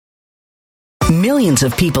Millions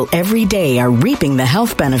of people every day are reaping the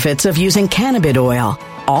health benefits of using cannabis oil,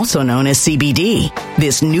 also known as CBD.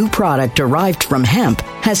 This new product derived from hemp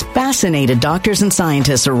has fascinated doctors and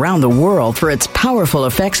scientists around the world for its powerful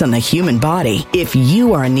effects on the human body. If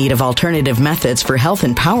you are in need of alternative methods for health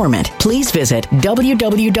empowerment, please visit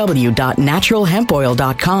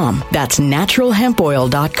www.naturalhempoil.com. That's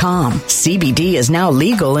naturalhempoil.com. CBD is now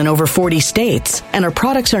legal in over 40 states, and our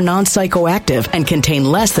products are non-psychoactive and contain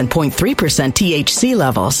less than 0.3% THC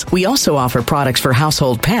levels. We also offer products for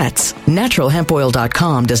household pets.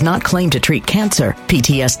 Naturalhempoil.com does not claim to treat cancer,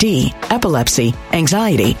 PTSD, epilepsy,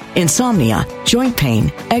 anxiety, insomnia, joint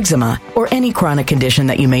pain, eczema, or any chronic condition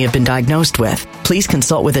that you may have been diagnosed with. Please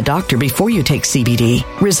consult with a doctor before you take CBD.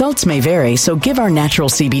 Results may vary, so give our natural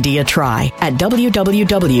CBD a try at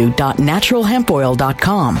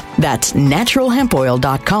www.naturalhempoil.com. That's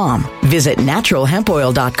naturalhempoil.com. Visit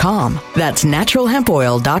naturalhempoil.com. That's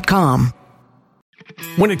naturalhempoil.com.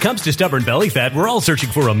 When it comes to stubborn belly fat, we're all searching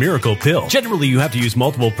for a miracle pill. Generally, you have to use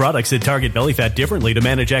multiple products that target belly fat differently to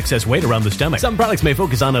manage excess weight around the stomach. Some products may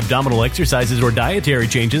focus on abdominal exercises or dietary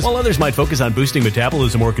changes, while others might focus on boosting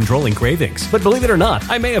metabolism or controlling cravings. But believe it or not,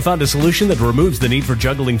 I may have found a solution that removes the need for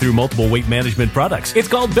juggling through multiple weight management products. It's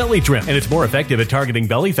called Belly Trim, and it's more effective at targeting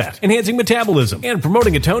belly fat, enhancing metabolism, and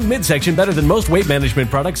promoting a toned midsection better than most weight management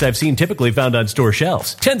products I've seen typically found on store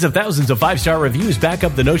shelves. Tens of thousands of 5-star reviews back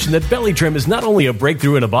up the notion that Belly Trim is not only a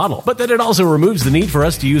breakthrough in a bottle, but that it also removes the need for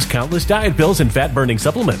us to use countless diet pills and fat-burning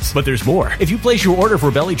supplements. But there's more. If you place your order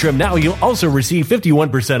for Belly Trim now, you'll also receive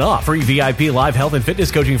 51% off, free VIP live health and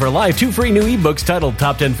fitness coaching for life, 2 free new ebooks titled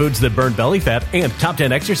Top 10 Foods That Burn Belly Fat and Top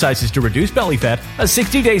 10 Exercises to Reduce Belly Fat, a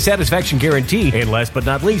 60-day satisfaction guarantee, and last but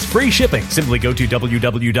not least, free shipping. Simply go to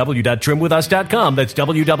www.trimwithus.com. That's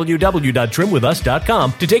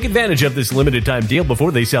www.trimwithus.com to take advantage of this limited time deal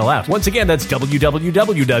before they sell out. Once again, that's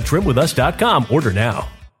www.trimwithus.com. Order now.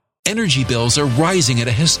 Energy bills are rising at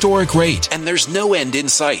a historic rate, and there's no end in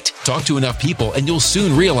sight. Talk to enough people, and you'll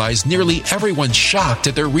soon realize nearly everyone's shocked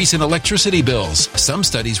at their recent electricity bills. Some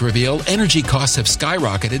studies reveal energy costs have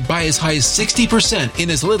skyrocketed by as high as 60%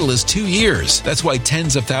 in as little as 2 years. That's why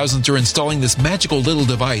tens of thousands are installing this magical little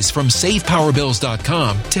device from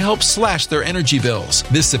SavePowerBills.com to help slash their energy bills.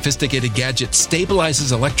 This sophisticated gadget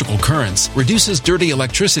stabilizes electrical currents, reduces dirty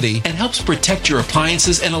electricity, and helps protect your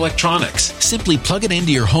appliances and electronics. Simply plug it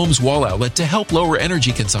into your home's wall outlet to help lower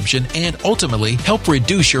energy consumption and ultimately help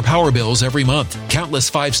reduce your power bills every month.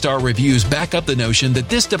 Countless 5-star reviews back up the notion that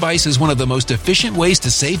this device is one of the most efficient ways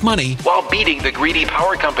to save money while beating the greedy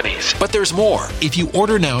power companies. But there's more. If you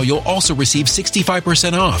order now, you'll also receive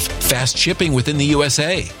 65% off, fast shipping within the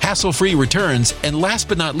USA, hassle-free returns, and last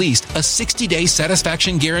but not least, a 60-day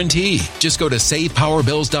satisfaction guarantee. Just go to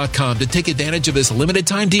SavePowerBills.com to take advantage of this limited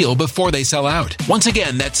time deal before they sell out. Once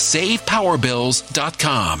again, that's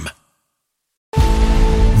SavePowerBills.com.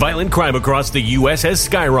 Violent crime across the U.S. has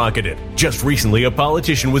skyrocketed. Just recently, a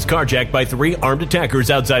politician was carjacked by 3 armed attackers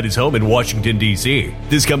outside his home in Washington, D.C.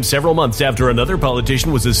 This comes several months after another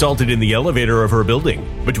politician was assaulted in the elevator of her building.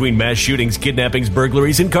 Between mass shootings, kidnappings,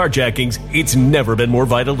 burglaries, and carjackings, it's never been more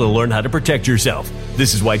vital to learn how to protect yourself.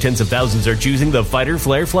 This is why tens of thousands are choosing the Fighter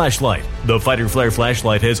Flare flashlight. The Fighter Flare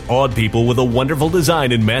flashlight has awed people with a wonderful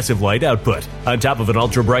design and massive light output. On top of an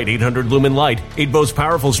ultra-bright 800-lumen light, it boasts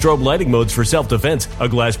powerful strobe lighting modes for self-defense, a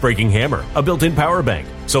glass-breaking hammer, a built-in power bank,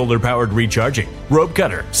 solar-powered recharging, rope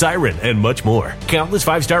cutter, siren, and much more. Countless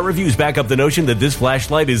 5-star reviews back up the notion that this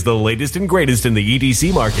flashlight is the latest and greatest in the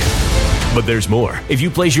EDC market. But there's more. If you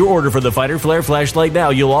place your order for the Fighter Flare flashlight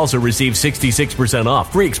now, you'll also receive 66%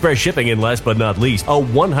 off, free express shipping, and last but not least, a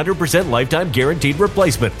 100% lifetime guaranteed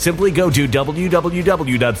replacement. Simply go to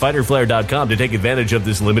www.fighterflare.com to take advantage of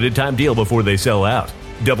this limited time deal before they sell out.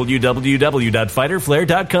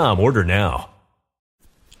 www.fighterflare.com. Order now.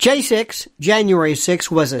 J6, January 6,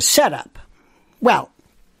 was a setup. Well,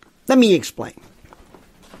 let me explain.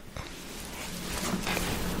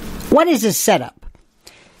 What is a setup?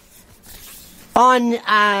 On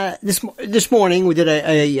this morning, we did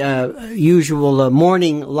a usual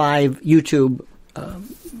morning live YouTube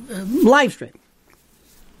live stream,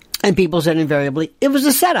 and people said invariably it was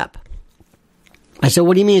a setup. I said,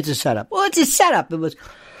 "What do you mean it's a setup?" Well, it's a setup. It was,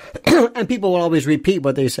 and people will always repeat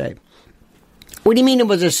what they say. What do you mean it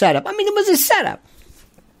was a setup? I mean it was a setup.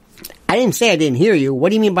 I didn't say I didn't hear you.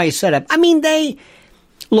 What do you mean by setup? I mean they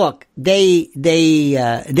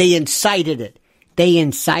incited it. They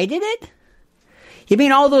incited it. You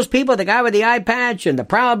mean all those people, the guy with the eye patch and the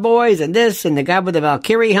Proud Boys and this and the guy with the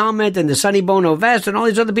Valkyrie helmet and the Sonny Bono vest and all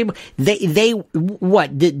these other people, they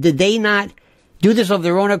what? Did they not do this of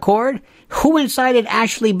their own accord? Who incited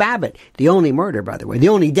Ashley Babbitt? The only murder, by the way. The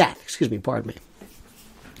only death. Pardon me.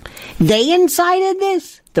 They incited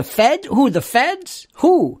this? The Fed? Who? The Feds?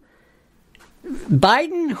 Who?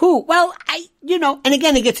 Biden? Who? Well, and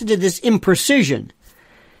again, it gets into this imprecision.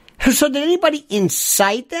 So did anybody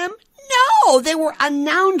incite them? No, they were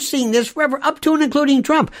announcing this forever, up to and including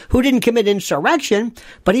Trump, who didn't commit insurrection,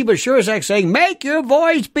 but he was sure as heck saying, make your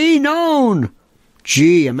voice be known.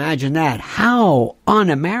 Gee, imagine that. How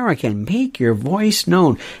un-American. Make your voice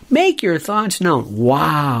known. Make your thoughts known.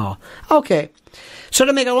 Wow. Okay. So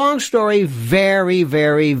to make a long story very,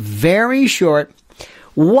 very, very short,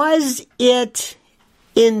 was it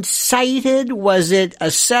incited? Was it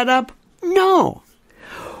a setup? No.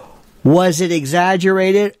 Was it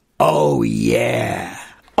exaggerated? Oh, yeah.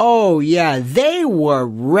 Oh, yeah. They were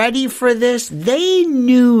ready for this. They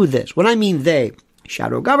knew this. When I mean they,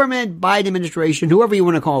 shadow government, Biden administration, whoever you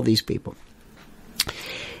want to call these people.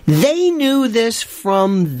 They knew this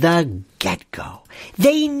from the get-go.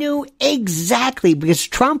 They knew exactly, because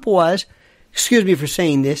Trump was, excuse me for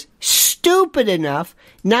saying this, stupid enough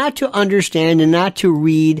not to understand and not to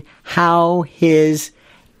read how his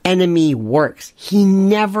enemy works. He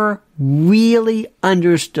never really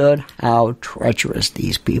understood how treacherous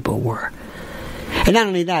these people were. And not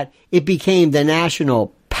only that, it became the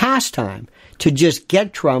national pastime to just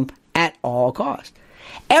get Trump at all costs.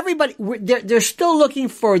 Everybody, they're still looking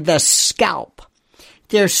for the scalp.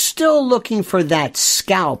 They're still looking for that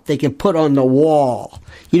scalp they can put on the wall.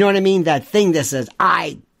 You know what I mean? That thing that says,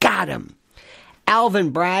 I got him. Alvin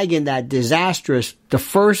Bragg in that disastrous, the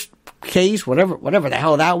first case, whatever the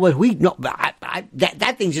hell that was,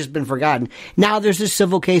 that thing's just been forgotten. Now there's a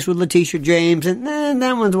civil case with Letitia James, and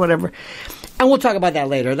that one's whatever. And we'll talk about that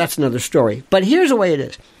later. That's another story. But here's the way it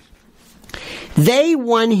is. They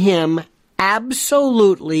won him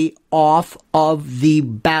absolutely off of the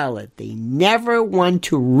ballot. They never want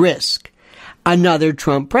to risk another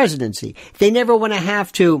Trump presidency. They never want to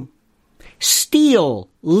have to steal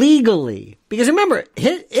legally. Because remember,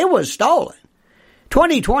 it was stolen.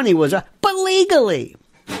 2020 was, but legally.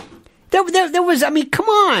 There was, come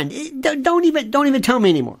on. Don't even tell me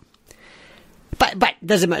anymore. But it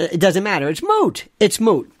doesn't matter. It's moot. It's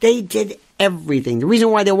moot. They did everything. The reason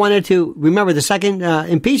why they wanted to, remember, the second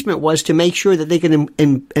impeachment was to make sure that they could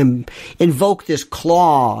invoke this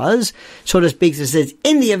clause, so to speak, that says,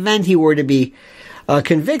 in the event he were to be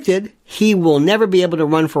convicted, he will never be able to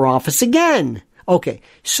run for office again. Okay,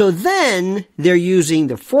 so then they're using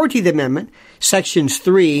the 14th Amendment, Sections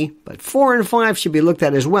 3, but 4 and 5 should be looked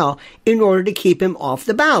at as well, in order to keep him off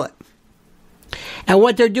the ballot. And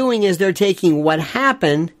what they're doing is they're taking what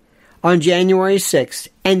happened on January 6th,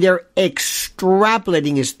 and they're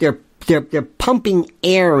extrapolating it. They're pumping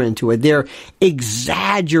air into it. They're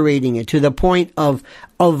exaggerating it to the point of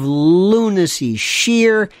lunacy,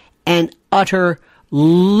 sheer and utter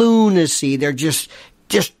lunacy. They're just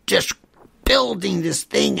building this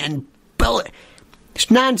thing and build it. It's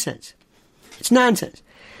nonsense. It's nonsense.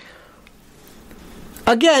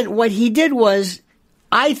 Again, what he did was,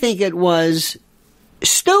 I think it was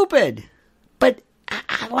stupid. But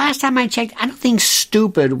last time I checked, I don't think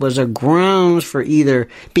stupid was a grounds for either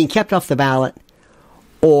being kept off the ballot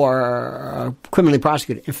or criminally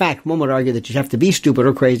prosecuted. In fact, one would argue that you have to be stupid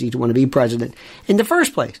or crazy to want to be president in the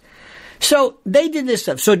first place. So they did this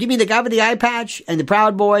stuff. So do you mean the guy with the eye patch and the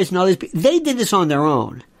Proud Boys and all these people? They did this on their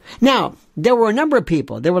own. Now, there were a number of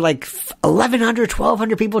people. There were like 1,100,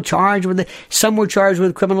 1,200 people charged with it. Some were charged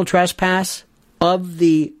with criminal trespass of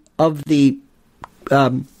the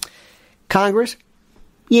Congress.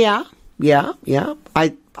 Yeah.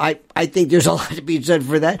 I think there's a lot to be said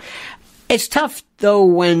for that. It's tough though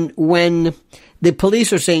when the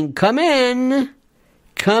police are saying, come in.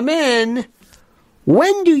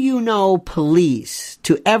 When do you know police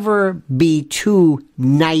to ever be too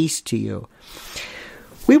nice to you?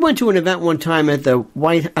 We went to an event one time at the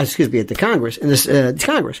at the Congress,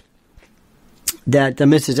 Congress that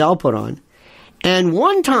Mrs. L put on. And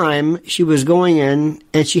one time she was going in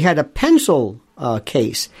and she had a pencil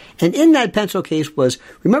case. And in that pencil case was,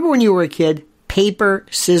 remember when you were a kid, paper,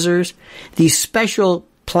 scissors, these special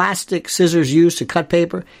plastic scissors used to cut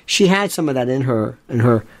paper? She had some of that in her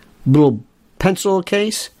little pencil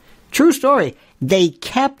case. True story. They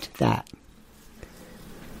kept that.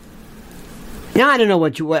 Now, I don't know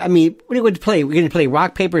what are you going to play? We're going to play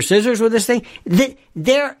rock, paper, scissors with this thing?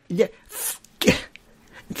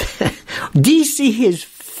 D.C. is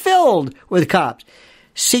filled with cops.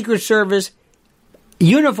 Secret Service,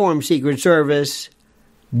 uniformed Secret Service,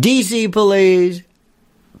 D.C. police,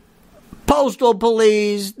 postal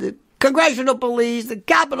police, Congressional police, the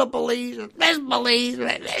Capitol Police, this police,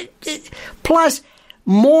 plus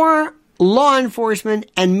more law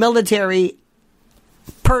enforcement and military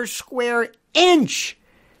per square inch.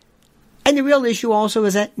 And the real issue also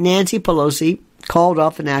is that Nancy Pelosi called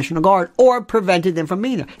off the National Guard or prevented them from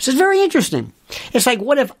being there. So it's very interesting. It's like,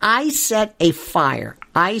 what if I set a fire?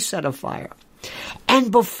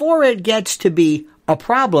 And before it gets to be a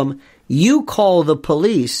problem, you call the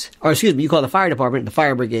police, or excuse me, you call the fire department, the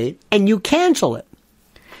fire brigade, and you cancel it.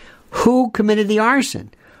 Who committed the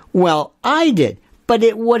arson? Well, I did, but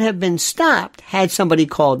it would have been stopped had somebody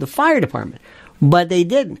called the fire department. But they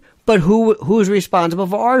didn't. But who's responsible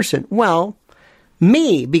for arson? Well,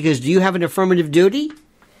 me, because do you have an affirmative duty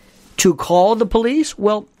to call the police?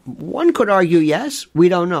 Well, one could argue yes. We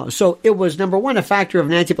don't know. So it was, number one, a factor of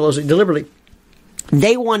Nancy Pelosi deliberately.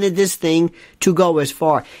 They wanted this thing to go as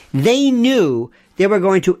far. They knew they were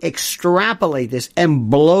going to extrapolate this and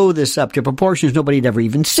blow this up to proportions nobody had ever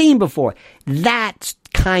even seen before. That's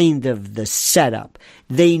kind of the setup.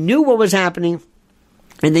 They knew what was happening,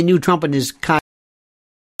 and they knew Trump and his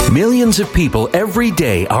Millions of people every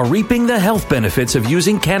day are reaping the health benefits of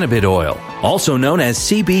using cannabis oil, also known as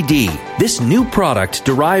CBD. This new product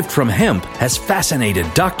derived from hemp has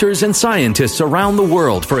fascinated doctors and scientists around the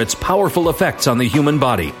world for its powerful effects on the human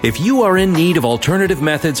body. If you are in need of alternative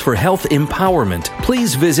methods for health empowerment,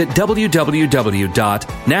 please visit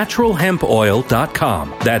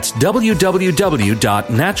www.naturalhempoil.com. That's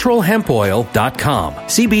www.naturalhempoil.com.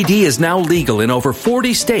 CBD is now legal in over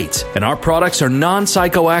 40 states, and our products are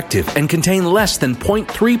non-psychoactive and contain less than 0.3%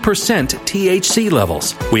 THC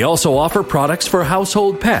levels. We also offer products for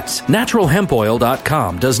household pets.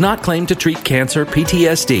 NaturalHempOil.com does not claim to treat cancer,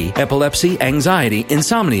 PTSD, epilepsy, anxiety,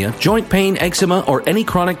 insomnia, joint pain, eczema, or any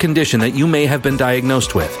chronic condition that you may have been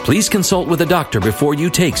diagnosed with. Please consult with a doctor before you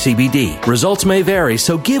take CBD. Results may vary,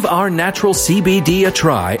 so give our natural CBD a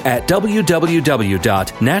try at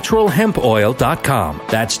www.naturalhempoil.com.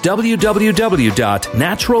 That's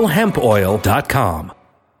www.naturalhempoil.com.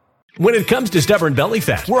 When it comes to stubborn belly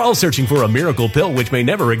fat, we're all searching for a miracle pill which may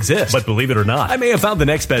never exist. But believe it or not, I may have found the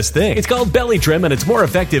next best thing. It's called Belly Trim, and it's more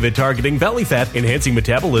effective at targeting belly fat, enhancing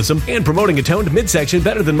metabolism, and promoting a toned midsection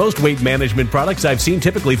better than most weight management products I've seen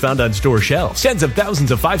typically found on store shelves. Tens of thousands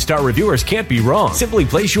of 5-star reviewers can't be wrong. Simply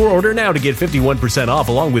place your order now to get 51% off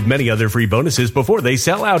along with many other free bonuses before they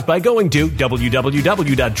sell out by going to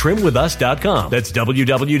www.trimwithus.com. That's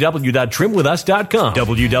www.trimwithus.com.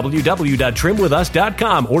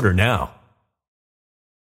 www.trimwithus.com. Order now.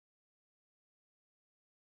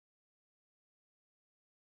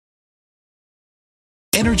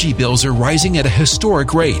 Energy bills are rising at a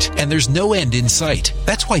historic rate, and there's no end in sight.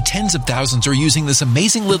 That's why tens of thousands are using this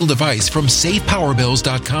amazing little device from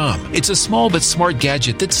SavePowerBills.com. It's a small but smart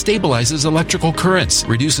gadget that stabilizes electrical currents,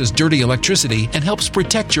 reduces dirty electricity, and helps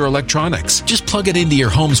protect your electronics. Just plug it into your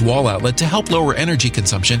home's wall outlet to help lower energy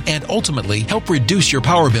consumption and ultimately help reduce your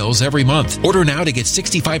power bills every month. Order now to get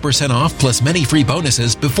 65% off plus many free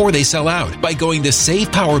bonuses before they sell out by going to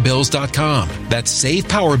SavePowerBills.com. That's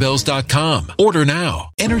SavePowerBills.com. Order now.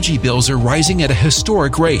 Energy bills are rising at a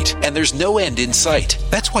historic rate, and there's no end in sight.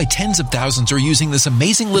 That's why tens of thousands are using this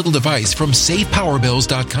amazing little device from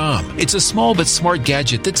SavePowerBills.com. It's a small but smart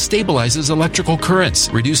gadget that stabilizes electrical currents,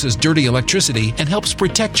 reduces dirty electricity, and helps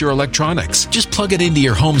protect your electronics. Just plug it into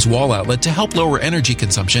your home's wall outlet to help lower energy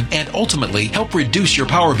consumption and ultimately help reduce your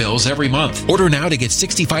power bills every month. Order now to get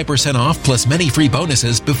 65% off plus many free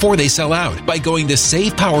bonuses before they sell out by going to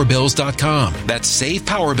SavePowerBills.com. That's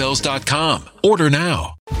SavePowerBills.com. Order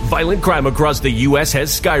now. Violent crime across the U.S.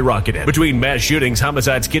 has skyrocketed. Between mass shootings,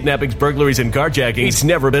 homicides, kidnappings, burglaries, and carjacking, it's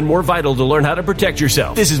never been more vital to learn how to protect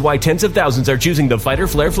yourself. This is why tens of thousands are choosing the Fighter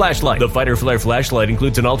Flare flashlight. The Fighter Flare flashlight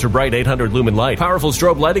includes an ultra-bright 800 lumen light, powerful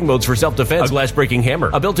strobe lighting modes for self-defense, a glass-breaking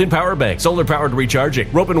hammer, a built-in power bank, solar-powered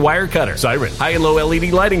recharging, rope and wire cutter, siren, high and low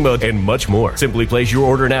LED lighting mode, and much more. Simply place your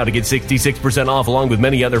order now to get 66% off along with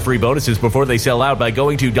many other free bonuses before they sell out by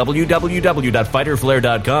going to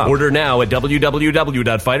www.fighterflare.com. Order now at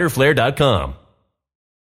www.fighterflare.com.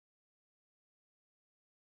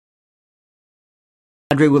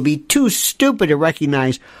 Andre would be too stupid to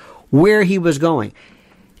recognize where he was going.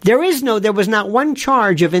 There was not one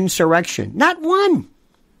charge of insurrection. Not one.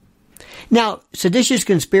 Now, seditious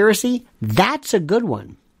conspiracy, that's a good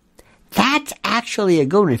one. That's actually a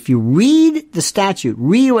good one. If you read the statute,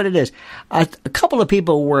 read what it is. A couple of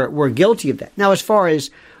people were guilty of that. Now, as far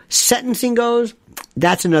as sentencing goes,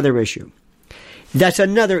 that's another issue. That's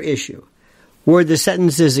another issue. Where the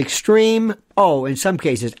sentence is extreme, in some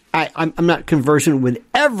cases, I'm not conversant with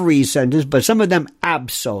every sentence, but some of them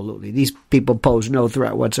absolutely. These people pose no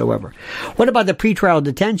threat whatsoever. What about the pretrial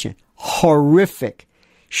detention? Horrific.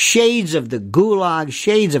 Shades of the gulag,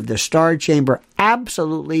 shades of the star chamber.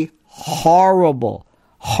 Absolutely horrible.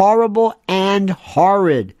 Horrible and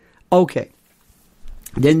horrid. Okay.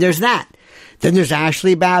 Then there's that. Then there's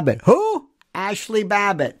Ashley Babbitt. Who? Ashley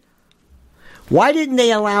Babbitt. Why didn't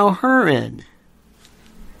they allow her in?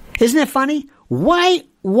 Isn't it funny? Why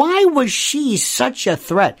was she such a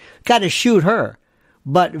threat? Got to shoot her.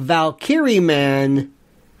 But Valkyrie Man,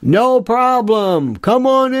 no problem. Come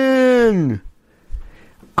on in.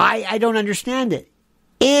 I don't understand it.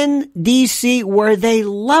 In D.C., where they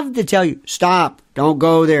love to tell you, stop, don't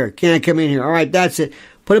go there, can't come in here. All right, that's it.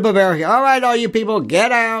 Put up a barricade. All right, all you people,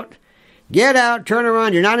 get out. Get out, turn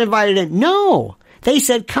around, you're not invited in. No, they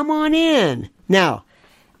said, come on in. Now,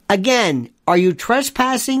 again, are you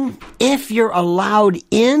trespassing if you're allowed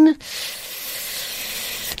in?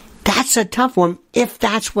 That's a tough one if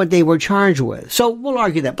that's what they were charged with. So we'll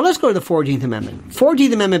argue that. But let's go to the 14th Amendment.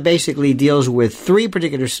 14th Amendment basically deals with three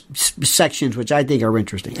particular sections which I think are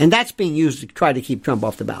interesting. And that's being used to try to keep Trump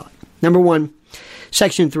off the ballot. Number one,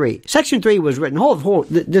 Section 3. Section 3 was written,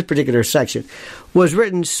 this particular section was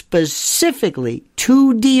written specifically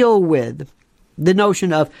to deal with the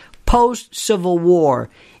notion of post-Civil War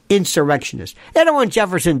insurrectionists. They don't want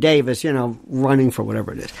Jefferson Davis, running for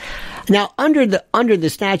whatever it is. Now, under the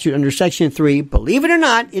statute, under Section 3, believe it or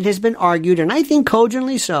not, it has been argued, and I think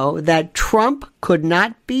cogently so, that Trump could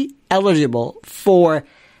not be eligible for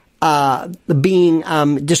being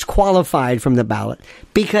disqualified from the ballot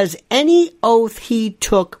because any oath he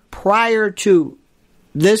took prior to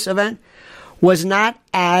this event was not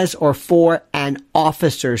as or for an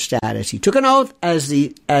officer status. He took an oath as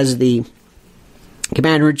the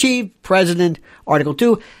Commander-in-Chief, President, Article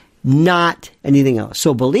 2, not anything else.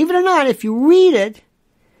 So believe it or not, if you read it,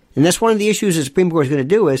 and that's one of the issues the Supreme Court is going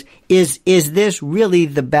to do is this really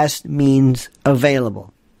the best means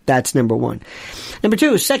available? That's number one. Number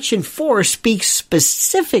two, Section 4 speaks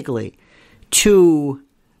specifically to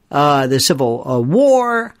the Civil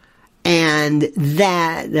War and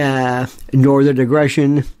that northern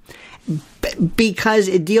aggression because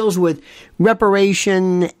it deals with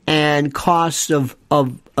reparation and costs of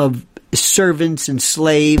servants and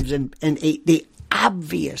slaves and they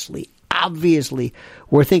obviously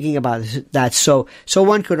were thinking about that. So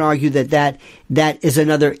one could argue that is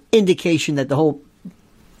another indication that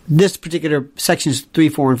this particular sections 3,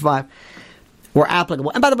 4, and 5 were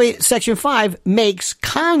applicable. And by the way, Section 5 makes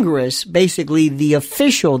Congress basically the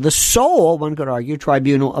official, the sole, one could argue,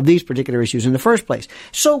 tribunal of these particular issues in the first place.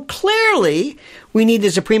 So clearly, we need the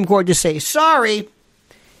Supreme Court to say, sorry,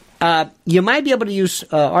 you might be able to use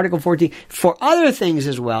Article 14 for other things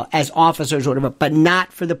as well, as officers or whatever, but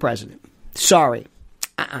not for the president. Sorry.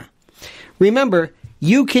 Remember,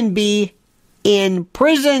 you can be in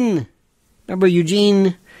prison. Remember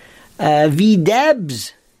Eugene V.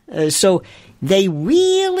 Debs? So they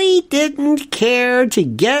really didn't care to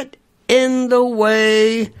get in the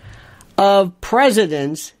way of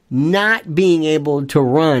presidents not being able to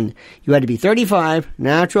run. You had to be 35,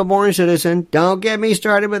 natural-born citizen. Don't get me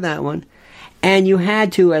started with that one. And you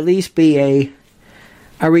had to at least be a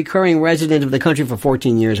recurring resident of the country for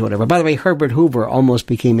 14 years or whatever. By the way, Herbert Hoover almost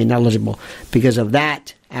became ineligible because of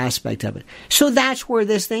that aspect of it. So that's where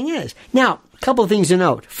this thing is. Now, a couple of things to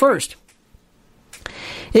note. First,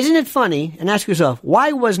 isn't it funny, and ask yourself,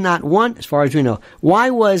 why was not one, as far as we know,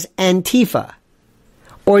 why was Antifa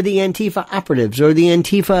or the Antifa operatives or the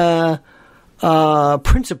Antifa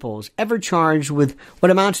principals ever charged with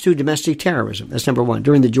what amounts to domestic terrorism? That's number one,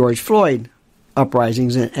 during the George Floyd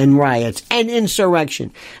uprisings and riots and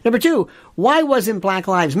insurrection. Number two, why wasn't Black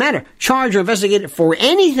Lives Matter charged or investigated for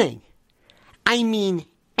anything? I mean,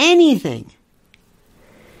 anything.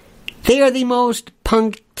 They are the most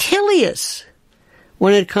punctilious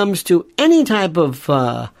when it comes to any type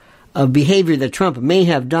of behavior that Trump may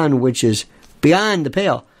have done, which is beyond the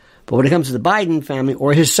pale. But when it comes to the Biden family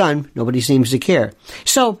or his son, nobody seems to care.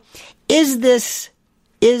 So, was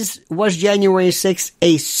January 6th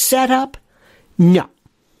a setup? No.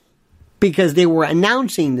 Because they were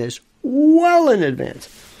announcing this well in advance.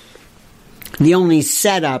 The only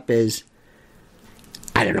setup is,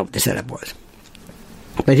 I don't know what the setup was.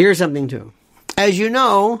 But here's something too. As you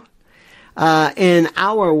know, in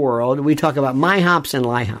our world, we talk about MIHOPs and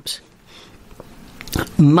LIHOPs.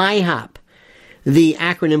 MIHOP, the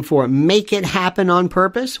acronym for Make It Happen on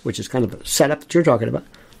Purpose, which is kind of a setup that you're talking about,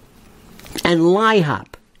 and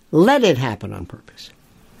LIHOP, Let It Happen on Purpose.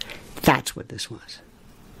 That's what this was.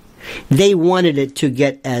 They wanted it to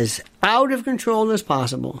get as out of control as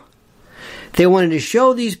possible They wanted to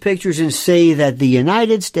show these pictures and say that the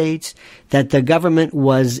United States, that the government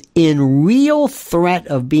was in real threat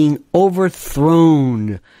of being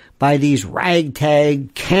overthrown by these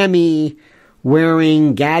ragtag,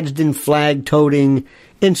 cami-wearing, Gadsden flag-toting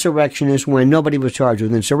insurrectionists when nobody was charged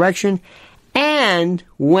with insurrection, and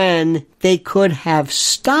when they could have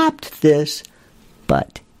stopped this,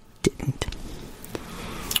 but didn't.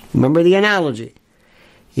 Remember the analogy.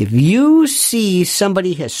 If you see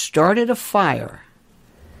somebody has started a fire,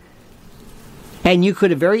 and you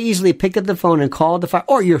could have very easily picked up the phone and called the fire,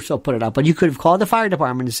 or you still put it out, but you could have called the fire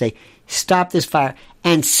department and say, stop this fire,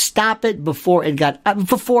 and stop it before it got,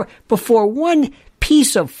 before one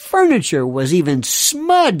piece of furniture was even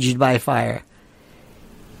smudged by fire.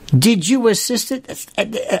 Did you assist in this?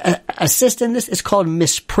 It's called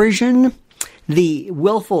misprision, the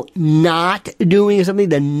willful not doing something,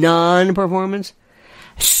 the non-performance.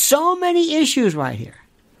 So many issues right here.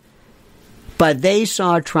 But they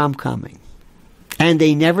saw Trump coming. And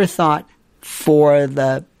they never thought for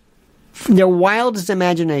their wildest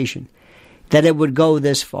imagination that it would go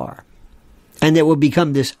this far. And it would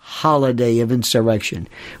become this holiday of insurrection.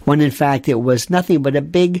 When in fact it was nothing but a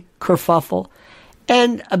big kerfuffle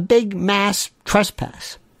and a big mass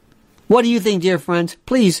trespass. What do you think, dear friends?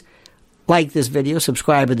 Please like this video,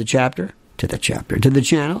 subscribe to the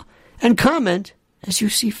channel, and comment as you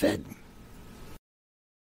see fit.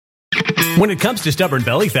 When it comes to stubborn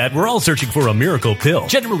belly fat, we're all searching for a miracle pill.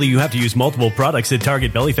 Generally, you have to use multiple products that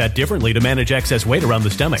target belly fat differently to manage excess weight around the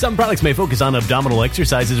stomach. Some products may focus on abdominal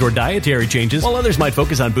exercises or dietary changes, while others might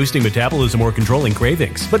focus on boosting metabolism or controlling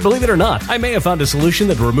cravings. But believe it or not, I may have found a solution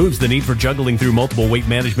that removes the need for juggling through multiple weight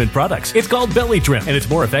management products. It's called Belly Trim, and it's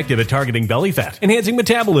more effective at targeting belly fat, enhancing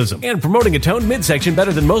metabolism, and promoting a toned midsection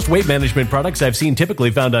better than most weight management products I've seen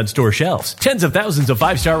typically found on store shelves. Tens of thousands of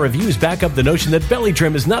 5-star reviews back up the notion that Belly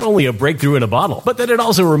Trim is not only a breakthrough in a bottle, but that it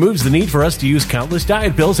also removes the need for us to use countless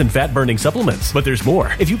diet pills and fat-burning supplements. But there's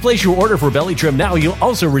more. If you place your order for Belly Trim now, you'll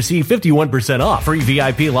also receive 51% off, free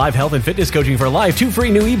VIP live health and fitness coaching for life, 2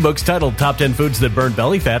 free new ebooks titled Top 10 Foods That Burn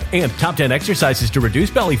Belly Fat and Top 10 Exercises to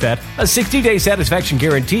Reduce Belly Fat, a 60-day satisfaction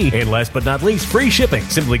guarantee, and last but not least, free shipping.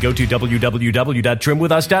 Simply go to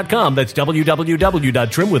www.trimwithus.com. That's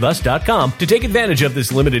www.trimwithus.com to take advantage of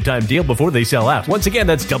this limited time deal before they sell out. Once again,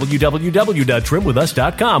 that's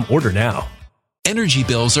www.trimwithus.com. Order now. Energy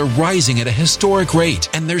bills are rising at a historic rate,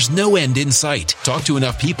 and there's no end in sight. Talk to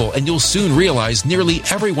enough people, and you'll soon realize nearly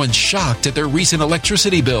everyone's shocked at their recent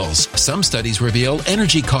electricity bills. Some studies reveal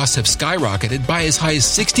energy costs have skyrocketed by as high as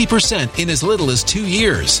 60% in as little as 2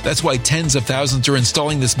 years. That's why tens of thousands are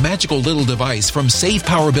installing this magical little device from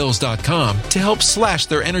SavePowerBills.com to help slash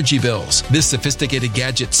their energy bills. This sophisticated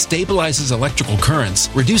gadget stabilizes electrical currents,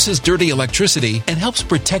 reduces dirty electricity, and helps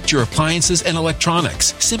protect your appliances and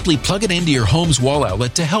electronics. Simply plug it into your home's wall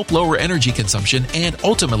outlet to help lower energy consumption and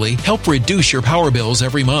ultimately help reduce your power bills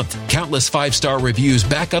every month. Countless 5-star reviews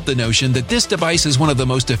back up the notion that this device is one of the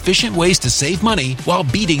most efficient ways to save money while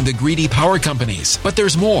beating the greedy power companies. But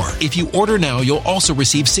there's more. If you order now, you'll also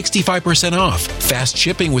receive 65% off, fast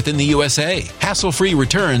shipping within the USA, hassle-free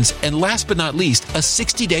returns, and last but not least, a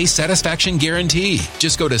 60-day satisfaction guarantee.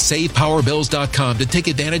 Just go to SavePowerBills.com to take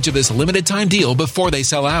advantage of this limited time deal before they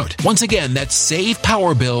sell out. Once again, that's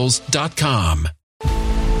SavePowerBills.com.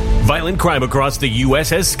 Violent crime across the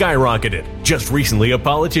U.S. has skyrocketed. Just recently, a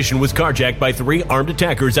politician was carjacked by 3 armed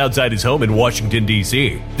attackers outside his home in Washington,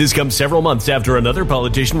 D.C. This comes several months after another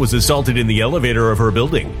politician was assaulted in the elevator of her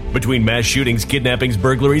building. Between mass shootings, kidnappings,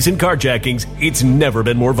 burglaries, and carjackings, it's never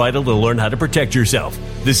been more vital to learn how to protect yourself.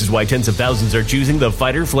 This is why tens of thousands are choosing the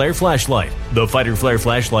Fighter Flare flashlight. The Fighter Flare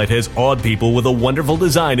flashlight has awed people with a wonderful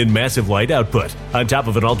design and massive light output. On top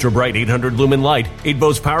of an ultra-bright 800-lumen light, it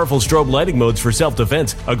boasts powerful strobe lighting modes for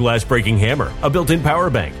self-defense, a glass-breaking hammer, a built-in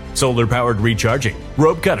power bank, solar-powered recharging,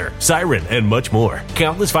 rope cutter, siren, and much more.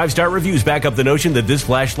 Countless 5-star reviews back up the notion that this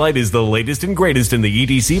flashlight is the latest and greatest in the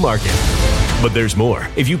EDC market. But there's more.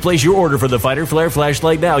 If you place your order for the Fighter Flare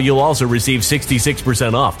flashlight now, you'll also receive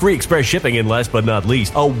 66% off, free express shipping, and last but not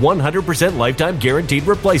least, a 100% lifetime guaranteed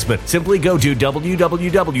replacement. Simply go to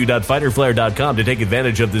www.fighterflare.com to take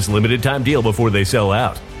advantage of this limited time deal before they sell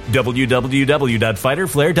out.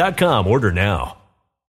 www.fighterflare.com. Order now.